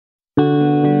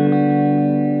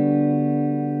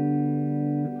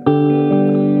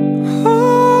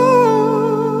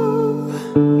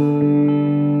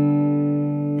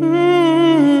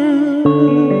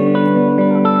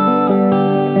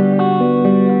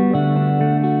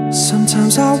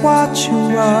Sometimes I watch you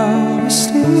while you're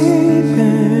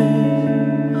sleeping,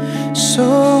 so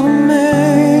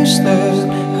amazed at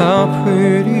how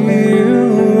pretty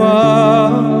you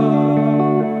are.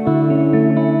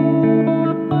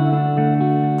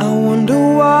 I wonder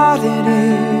what it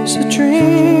is you're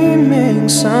dreaming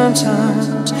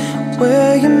sometimes,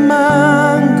 where your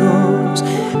mind goes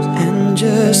and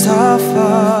just how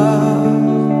far.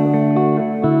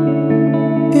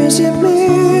 Is it me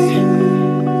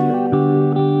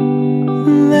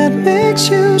that makes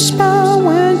you smile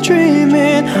when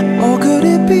dreaming, or could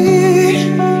it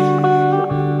be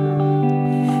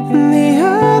the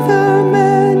other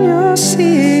man you're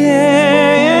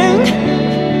seeing?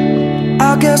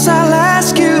 I guess I'll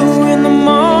ask you in the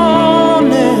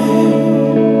morning,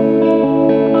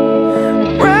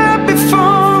 right before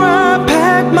I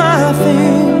pack my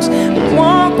things and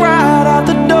walk right out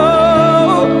the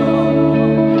door.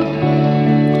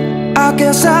 I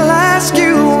guess I'll ask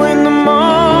you in the morning.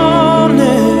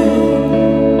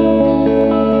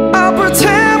 I'll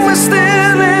pretend we're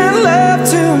still in love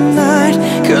tonight,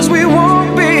 'cause we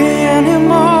won't be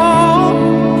anymore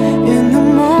in the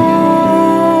morning.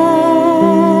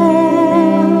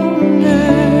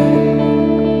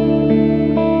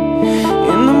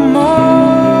 In the morning.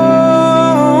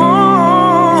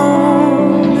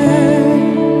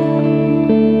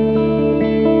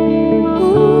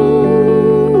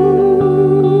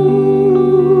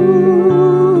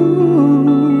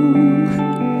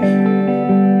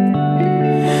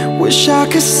 Wish I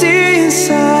could see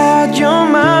inside your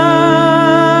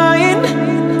mind,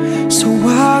 so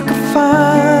I could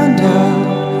find out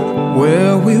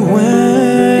where we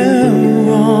went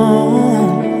wrong.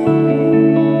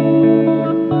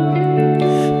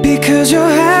 Because your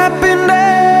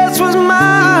happiness was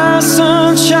my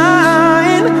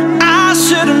sunshine. I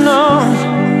should have known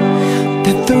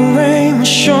that the rain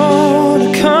was sure to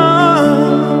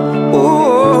come.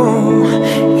 Ooh,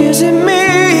 is it me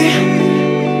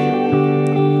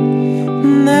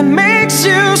that makes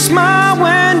you smile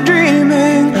when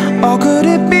dreaming, or could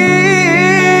it be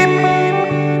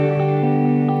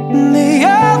the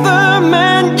other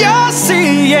man you're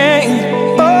seeing?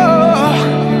 Oh,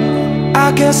 I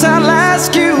guess I'll ask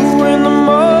you